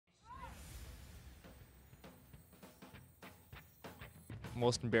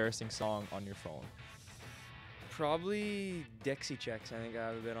Most embarrassing song on your phone. Probably Dixie Chicks. I think I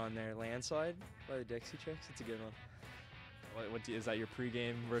have a bit on there. Landslide by the Dixie Chicks. It's a good one. Is that your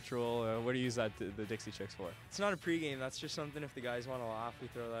pregame ritual? What do you use the Dixie Chicks for? It's not a pregame. That's just something if the guys want to laugh, we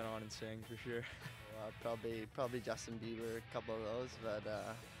throw that on and sing for sure. Probably Justin Bieber, a couple of those, but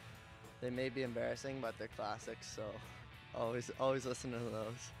they may be embarrassing, but they're classics, so always listen to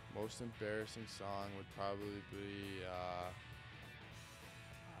those. Most embarrassing song would probably be,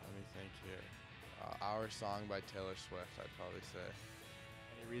 let me think here, Our Song by Taylor Swift, I'd probably say.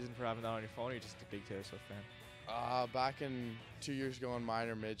 Any reason for having that on your phone, or you're just a big Taylor Swift fan? Back in 2 years ago in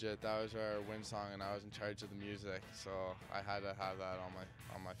minor midget, that was our win song, and I was in charge of the music, so I had to have that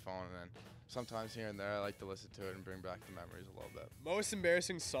on my phone. And then sometimes here and there, I like to listen to it and bring back the memories a little bit. Most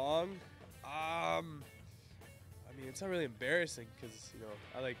embarrassing song? I mean, it's not really embarrassing because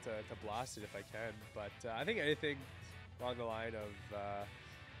I like to blast it if I can. But I think anything along the line of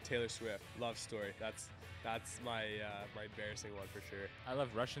Taylor Swift, Love Story. That's my my embarrassing one for sure. I love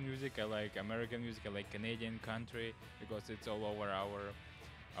Russian music, I like American music, I like Canadian country because it's all over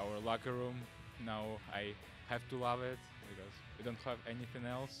our locker room. Now I have to love it because we don't have anything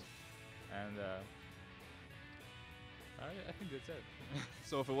else, and I think that's it.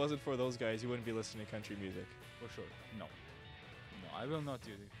 So if it wasn't for those guys, you wouldn't be listening to country music? For sure. No, I will not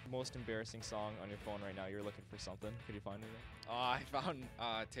use it. Most embarrassing song on your phone right now, you're looking for something. Could you find it? I found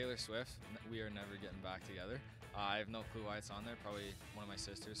Taylor Swift, We Are Never Getting Back Together. I have no clue why it's on there, probably one of my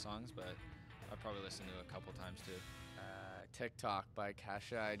sister's songs, but I've probably listened to it a couple times too. TikTok by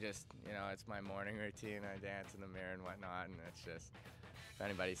Kesha. I just, it's my morning routine. I dance in the mirror and whatnot, and it's just, if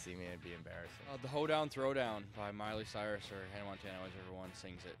anybody see me, it'd be embarrassing. The Hoedown Throwdown by Miley Cyrus or Hannah Montana, whichever one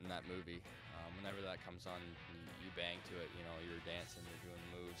sings it in that movie. Whenever that comes on, you bang to it, you're dancing, you're doing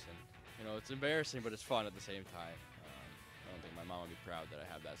moves, and, it's embarrassing, but it's fun at the same time. I don't think my mom would be proud that I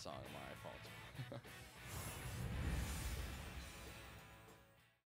have that song on my iPhone.